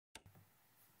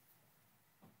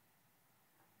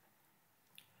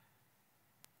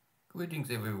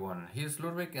Greetings everyone, here's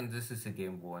Lodrik and this is a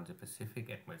game War in the Pacific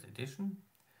Admirals Edition.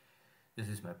 This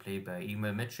is my play by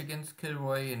email match against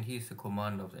KilRoy and he's the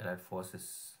commander of the Allied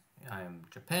Forces. I am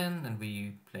Japan and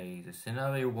we play the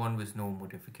scenario 1 with no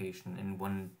modification in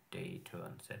 1 day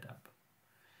turn setup.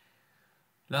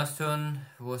 Last turn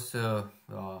was a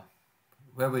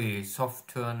very soft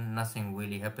turn, nothing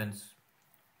really happens.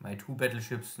 My two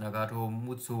battleships, Nagato,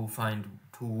 Mutsu, find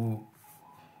two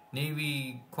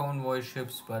Navy convoy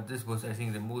ships, but this was, I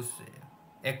think, the most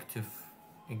active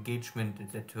engagement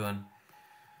at that turn,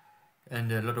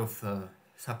 and a lot of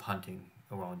sub-hunting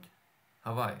around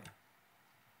Hawaii.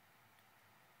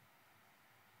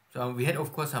 So we had,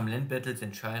 of course, some land battles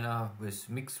in China with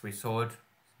mixed result,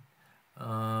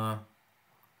 and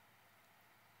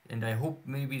I hope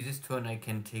maybe this turn I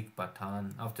can take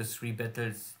Bataan. After 3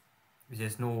 battles,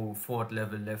 there's no fort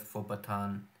level left for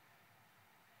Bataan.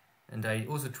 And I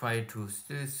also try to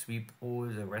still sweep all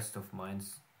the rest of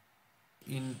mines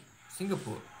in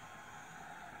Singapore.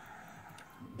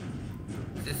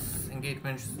 This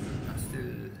engagement are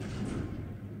still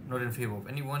not in favor of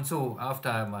anyone. So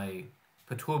after my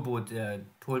patrol boat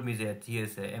told me that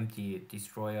here's an empty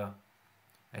destroyer,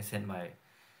 I sent my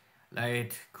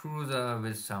light cruiser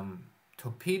with some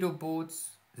torpedo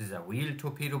boats. These are real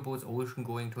torpedo boats, ocean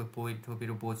going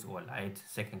torpedo boats, or light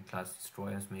second class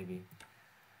destroyers maybe.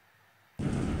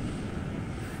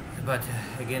 But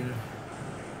again,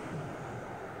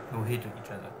 no hit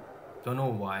each other. Don't know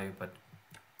why, but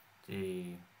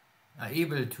they are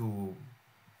able to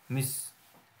miss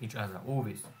each other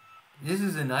always. This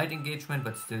is a night engagement,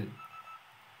 but still.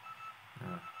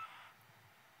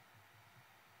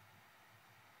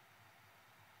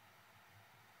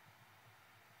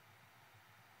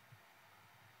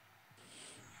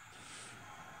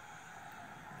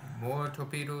 More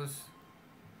torpedoes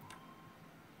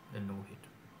and no hit.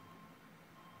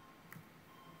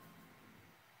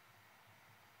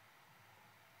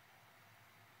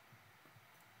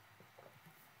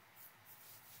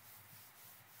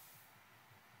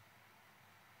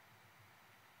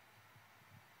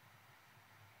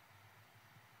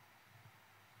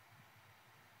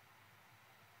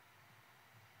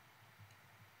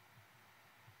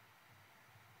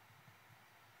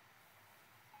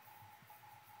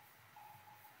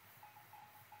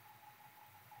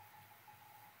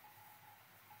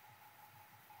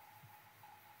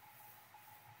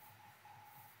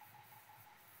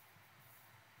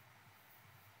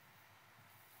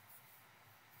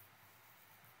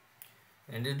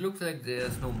 And it looks like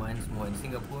there's no mines more in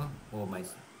Singapore, or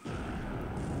mines.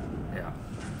 Yeah,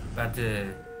 but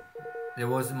there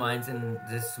was mines in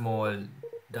this small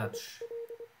Dutch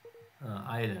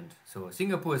island. So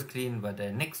Singapore is clean, but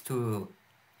next to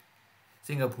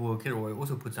Singapore, KilRoy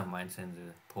also put some mines in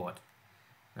the port.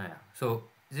 So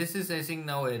this is, I think,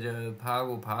 now at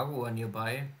Pago or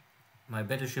nearby. My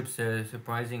battleships are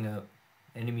surprising a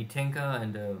enemy tanker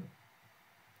and a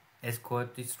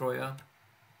escort destroyer.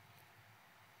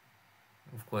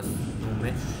 Of course, no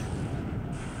match.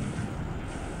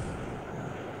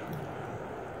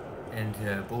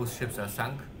 And both ships are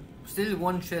sunk. Still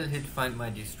one shell hit find my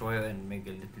destroyer and make a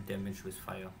little damage with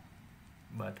fire.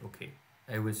 But okay,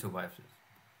 I will survive this.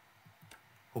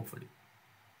 Hopefully.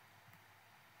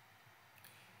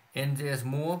 And there's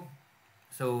more.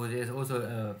 So there's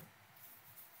also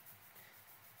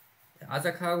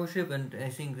other cargo ship, and I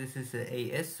think this is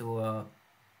a AS, or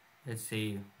let's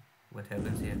say what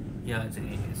happens here. Yeah, it's an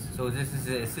AS. So this is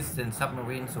an assistant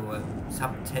submarine, so a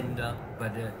sub-tender,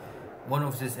 but one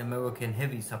of these American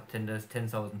heavy sub-tenders,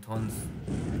 10,000 tons,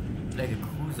 like a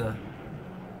cruiser.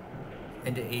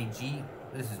 And the AG,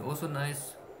 this is also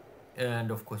nice. And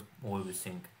of course, always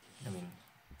sink. I mean,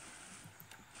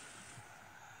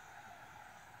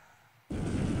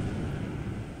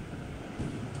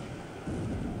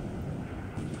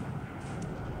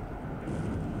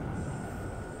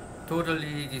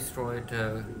 totally destroyed.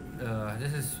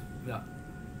 This is, yeah,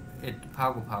 at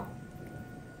Pago.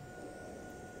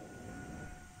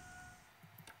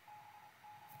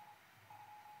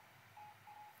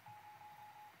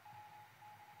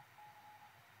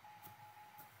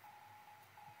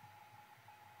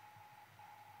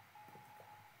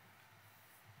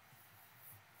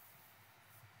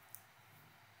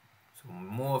 So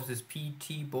more of this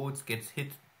PT boats gets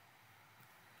hit.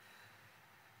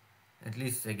 At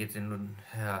least I get the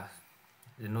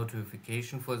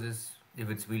notification for this. If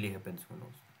it really happens, who knows.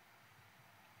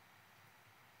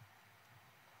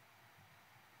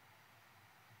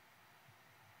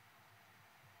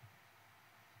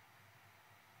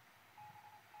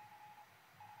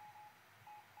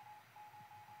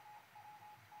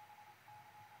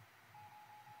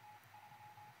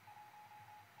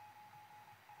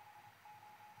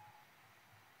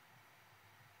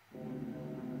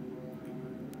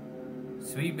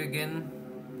 Sweep again.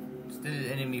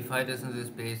 Still enemy fighters in this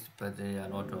base, but they are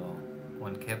not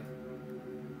on cap.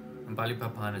 And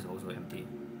Balikpapan is also empty.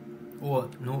 Or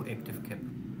no active cap.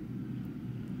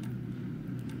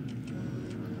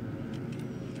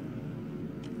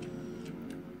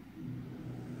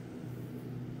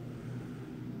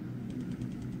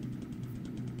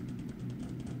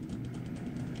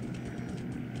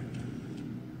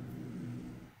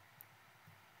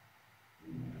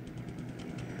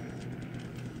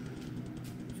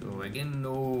 So again,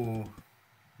 no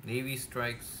Navy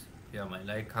strikes. Yeah, my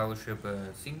light cargo ship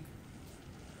sink.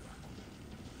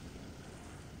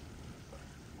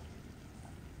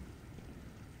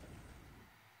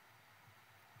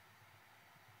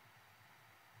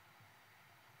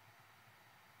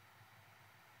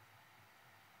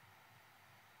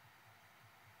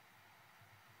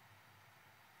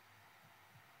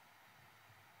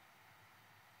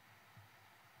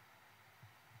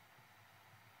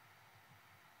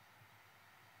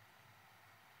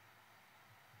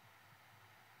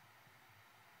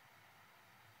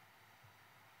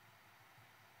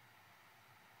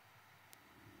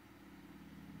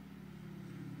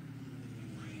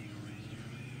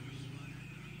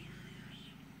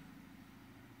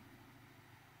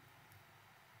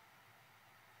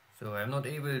 So I'm not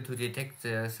able to detect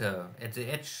there's at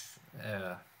the edge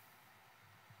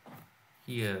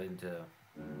here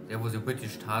there was a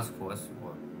British task force,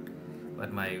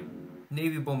 but my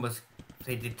Navy bombers,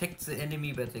 they detect the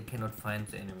enemy but they cannot find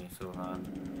the enemy, so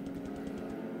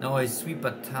now I sweep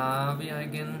Batavia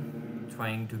again,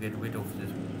 trying to get rid of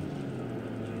this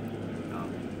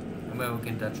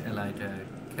American Dutch allied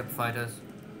cap fighters.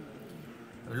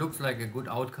 It looks like a good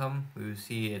outcome. We will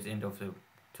see at the end of the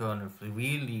turn if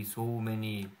really so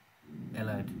many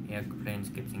allied airplanes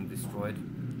getting destroyed.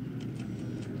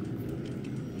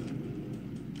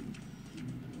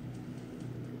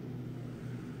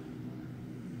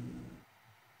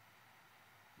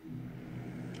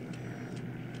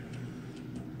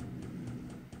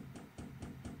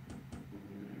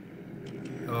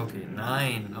 Okay,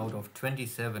 9 out of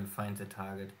 27 find the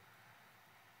target.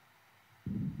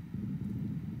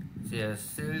 There are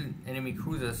still enemy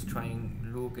cruisers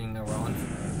looking around,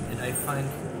 and I find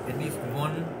at least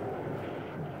one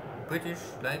British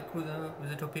light cruiser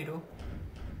with a torpedo.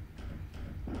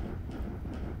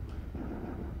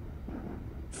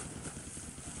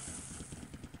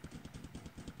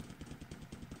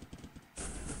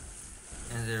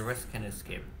 And the rest can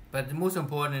escape. But the most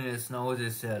important is now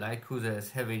this light cruiser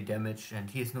is heavily damaged and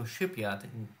he has no shipyard.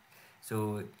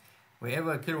 So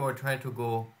wherever KilRoy tried to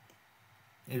go,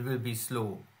 it will be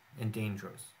slow and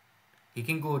dangerous. He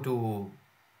can go to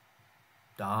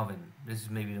Darwin. This is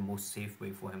maybe the most safe way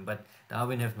for him, but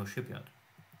Darwin has no shipyard.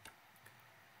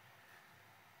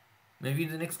 Maybe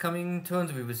in the next coming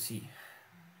turns we will see.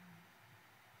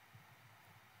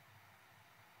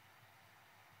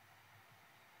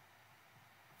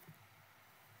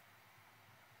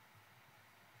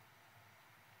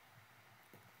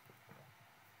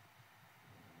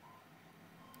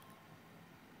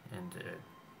 And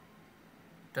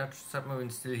Dutch submarine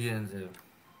still here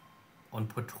on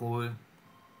patrol.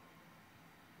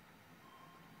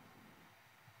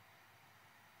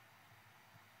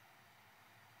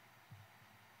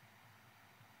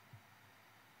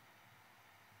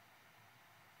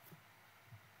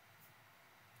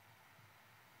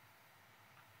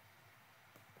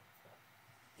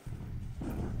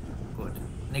 Good.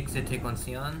 Next attack on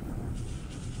Xi'an.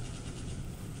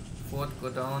 Fort go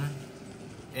down.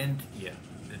 And yeah,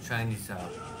 the Chinese are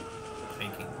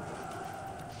breaking.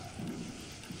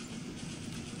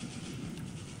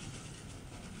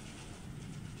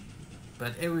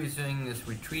 But everything is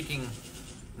retreating,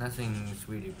 nothing is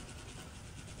really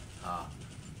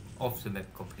off the map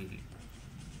completely.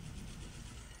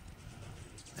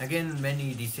 Again,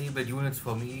 many disabled units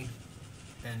for me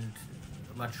and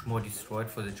much more destroyed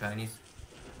for the Chinese.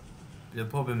 The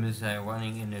problem is I'm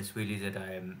running in is really that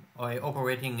I'm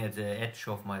operating at the edge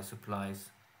of my supplies.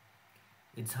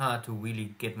 It's hard to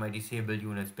really get my disabled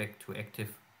units back to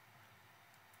active.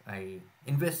 I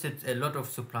invested a lot of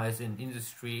supplies in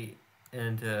industry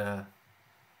and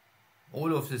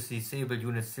all of the disabled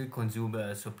units still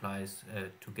consume supplies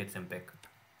to get them back.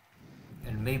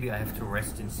 And maybe I have to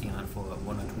rest in Xi'an for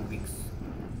 1 or 2 weeks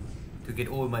to get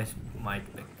all my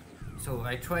might back. So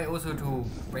I try also to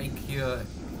break here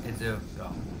at the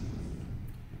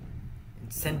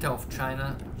center of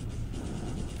China.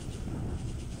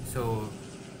 So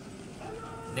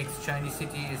next Chinese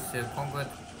city is conquered,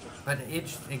 but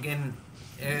each again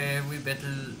every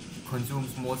battle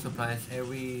consumes more supplies.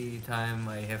 Every time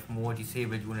I have more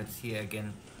disabled units here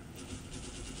again.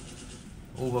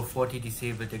 over 40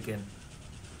 disabled again,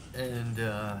 and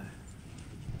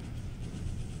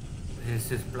his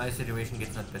supply situation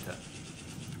gets not better.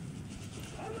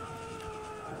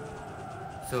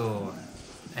 So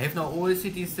I have now all the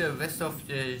cities west of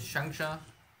the Changsha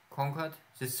conquered,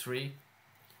 these three,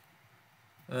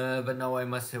 but now I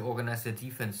must organize the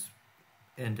defense,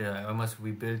 and I must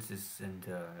rebuild this and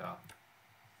yeah,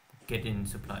 get in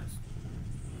supplies.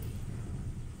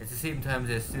 At the same time,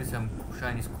 there's still some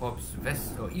Chinese corps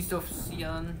west or east of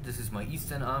Xi'an. This is my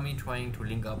eastern army trying to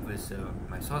link up with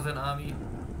my southern army.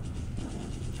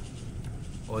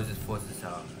 All these forces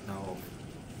are now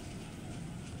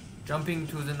jumping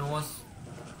to the north,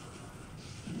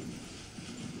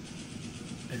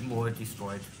 and more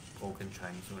destroyed, broken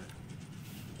Chinese unit.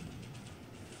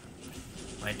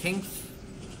 My tanks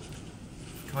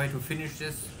try to finish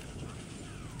this.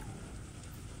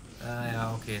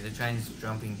 Yeah, okay, the Chinese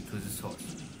jumping to the south.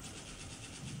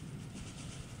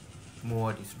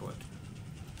 More destroyed.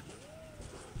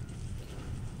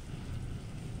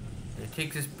 They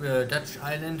take this Dutch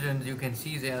island, and you can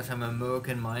see there are some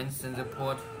American mines in the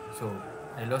port. So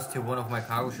I lost here one of my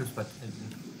cargo ships, but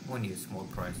only a small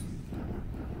price.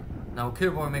 Now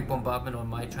KilRoy make bombardment on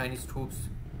my Chinese troops,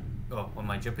 or on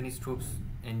my Japanese troops,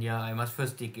 and yeah, I must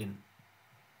first dig in.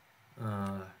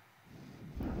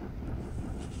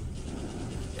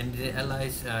 And the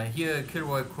allies here,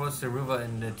 KilRoy cross the river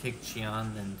and take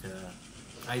Xi'an and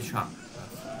Aisha.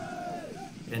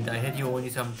 And I had here only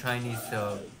some Chinese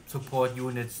support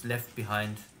units left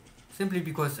behind, simply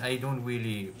because I don't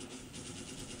really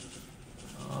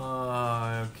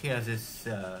care this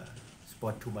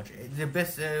spot too much. The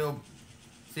best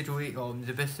situation, or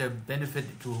the best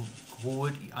benefit to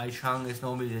hold Aishang is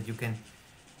normally that you can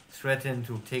threaten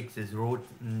to take this road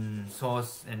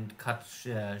source and cut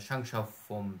Changsha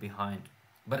from behind.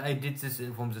 But I did this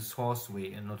from the source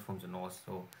way and not from the north,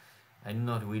 so I do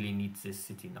not really need this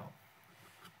city now.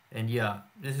 And yeah,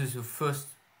 this is the first,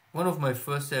 one of my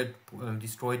first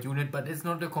destroyed unit, but it's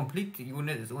not a complete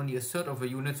unit, it's only a third of a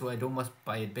unit, so I don't must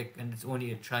buy it back, and it's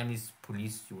only a Chinese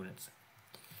police unit.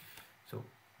 So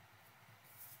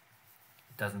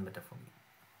it doesn't matter for me.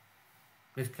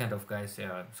 This kind of guys, they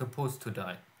are supposed to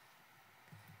die.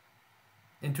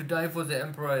 And to die for the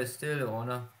emperor is still an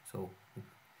honor, so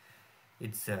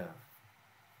it's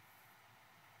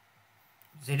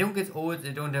they don't get old,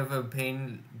 they don't have a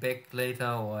pain back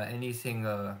later or anything.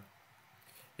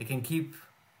 They can keep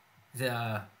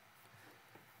their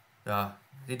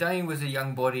they're dying with a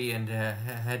young body and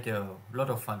had a lot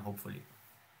of fun, hopefully.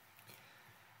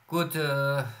 Good.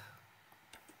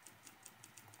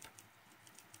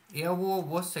 Air war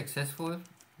was successful.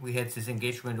 We had this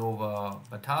engagement over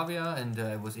Batavia, and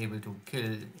I was able to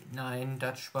kill 9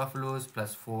 Dutch Buffaloes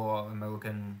plus 4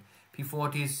 American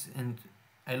P-40s, and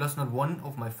I lost not one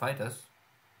of my fighters.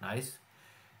 Nice.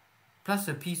 Plus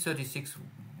a P-36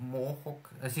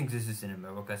 Mohawk. I think this is in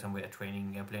America somewhere, a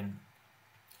training airplane.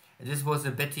 And this was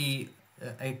a Betty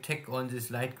attack on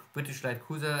this British light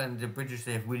cruiser, and the British,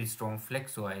 they have really strong flak,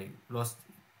 so I lost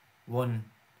 1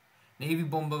 Navy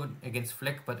bomber against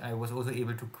flak, but I was also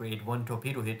able to create 1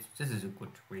 torpedo hit. This is a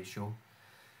good ratio.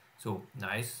 So,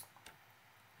 nice.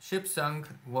 Ship sunk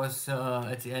was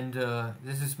at the end,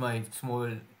 this is my small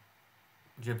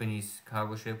Japanese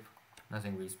cargo ship.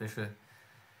 Nothing really special.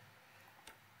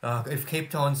 If Cape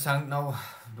Town sunk now,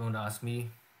 don't ask me.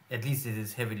 At least it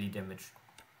is heavily damaged.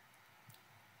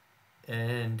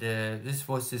 And this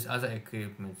was this other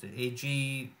equipment. The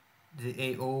AG,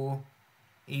 the AO,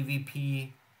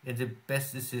 AVP, and the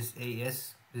best is this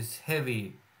AS, this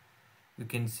heavy. You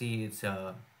can see it's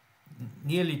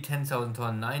nearly 10,000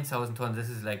 ton, 9,000 ton. This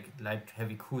is like light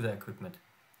heavy cruiser equipment.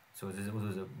 So this is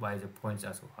also why the points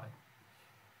are so high.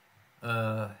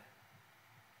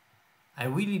 I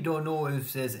really don't know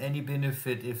if there's any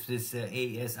benefit if this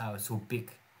AS are so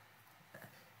big.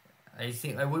 I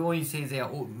think I would only say they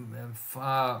are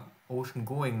far ocean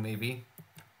going maybe,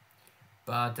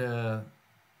 but the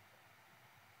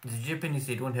Japanese,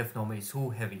 they don't have normally so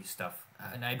heavy stuff,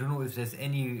 and I don't know if there's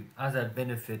any other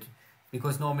benefit,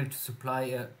 because normally to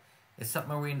supply a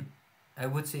submarine, I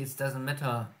would say it doesn't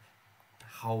matter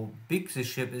how big the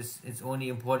ship is, it's only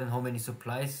important how many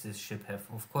supplies this ship have.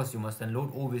 Of course you must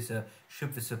unload always a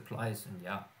ship with supplies, and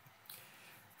yeah,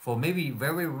 for maybe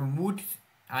very remote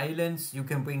islands you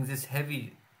can bring this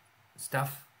heavy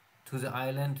stuff to the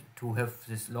island to have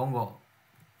this longer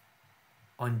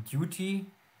on duty.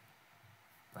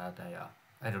 But yeah,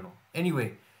 I don't know.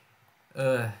 Anyway,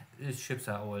 these ships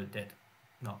are all dead.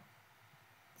 No,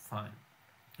 fine.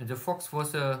 And the Fox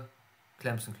was a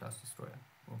Clemson class destroyer.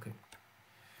 Okay.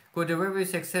 Good, a very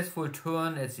successful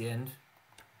turn at the end.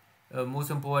 Most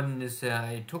important is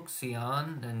I took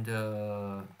Xi'an, and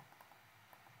the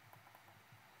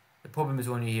problem is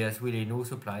only he has really no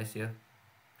supplies here.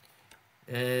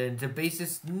 And the base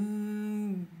is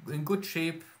in good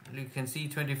shape. You can see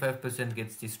 25%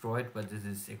 gets destroyed, but this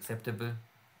is acceptable.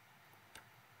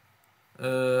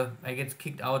 I get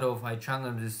kicked out of Aichang,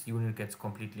 and this unit gets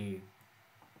completely...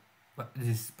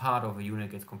 this part of a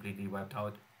unit gets completely wiped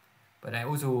out. But I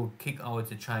also kick out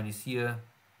the Chinese here.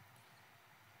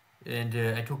 And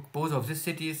I took both of these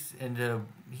cities, and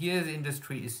here the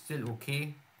industry is still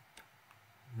okay.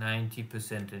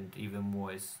 90% and even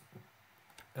more is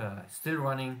still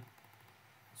running.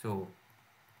 So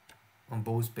on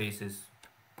both bases,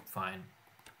 fine.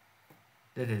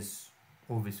 That is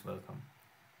always welcome.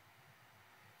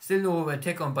 Still no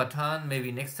attack on Bataan.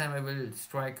 Maybe next time I will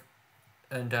strike.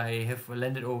 And I have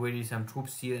landed already some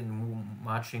troops here and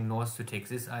marching north to take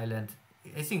this island.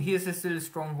 I think here's still a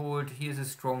stronghold, here's a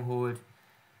stronghold.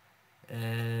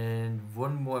 And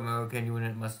one more American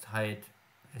unit must hide,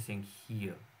 I think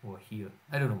here or here.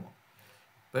 I don't know.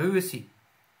 But we will see.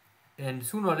 And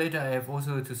sooner or later I have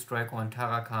also to strike on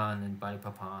Tarakan and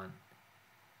Balikpapan.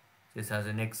 These are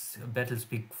the next battles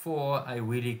before I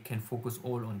really can focus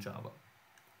all on Java.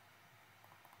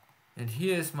 And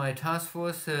here is my task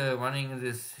force running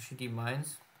this shitty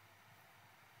mines.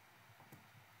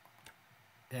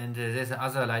 And there's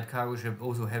another light cargo ship,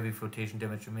 also heavy flotation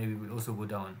damage, maybe will also go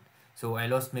down. So I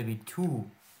lost maybe 2.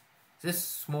 This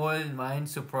small mine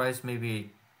surprise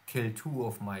maybe killed 2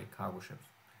 of my cargo ships.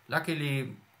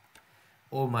 Luckily,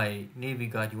 all my Navy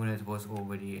Guard units was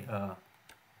already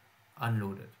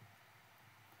unloaded.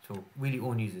 So really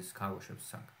only this cargo ship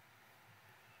sunk.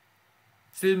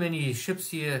 Still many ships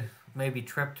here maybe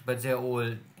trapped, but they're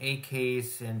all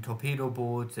AKs and torpedo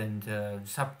boats and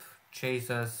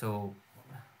sub-chasers, so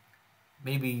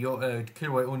maybe your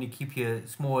KilRoy only keep here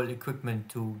small equipment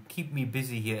to keep me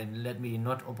busy here and let me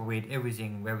not operate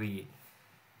everything very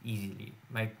easily.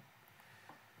 Like,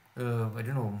 I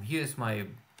don't know, here's my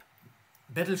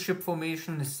battleship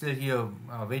formation is still here,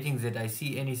 waiting that I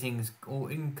see anything is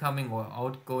incoming or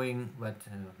outgoing, but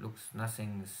looks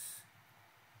nothing is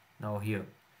now here.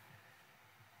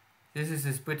 This is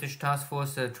this British task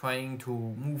force trying to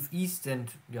move east and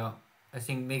yeah, I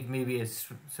think make maybe a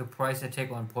surprise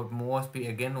attack on Port Moresby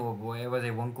again or wherever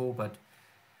they won't go, but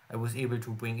I was able to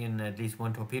bring in at least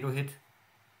 1 torpedo hit.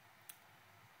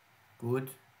 Good.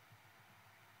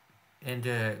 And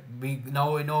we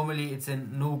now normally it's a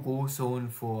no-go zone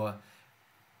for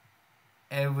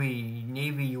every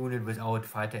Navy unit without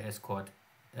fighter escort.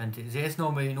 And there's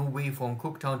normally no way from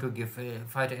Cooktown to give a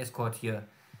fighter escort here.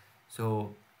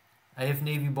 So I have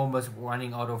Navy bombers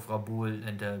running out of Rabaul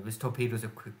and with torpedoes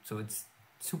equipped. So it's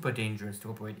super dangerous to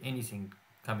operate anything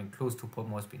coming close to Port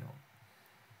Moresby now.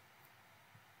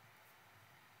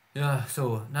 Yeah,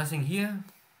 so nothing here.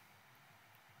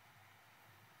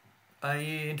 I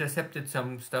intercepted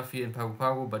some stuff here in Pago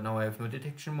Pago, but now I have no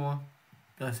detection more.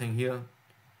 Nothing here.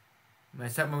 My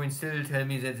submarines still tell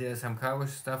me that there's some cargo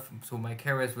stuff, so my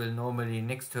carriers will normally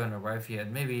next turn arrive here,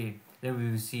 and maybe then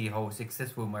we will see how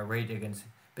successful my raid against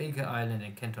Baker Island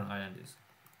and Canton Island is.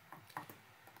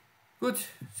 Good,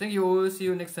 thank you all, see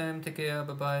you next time, take care,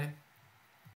 bye bye.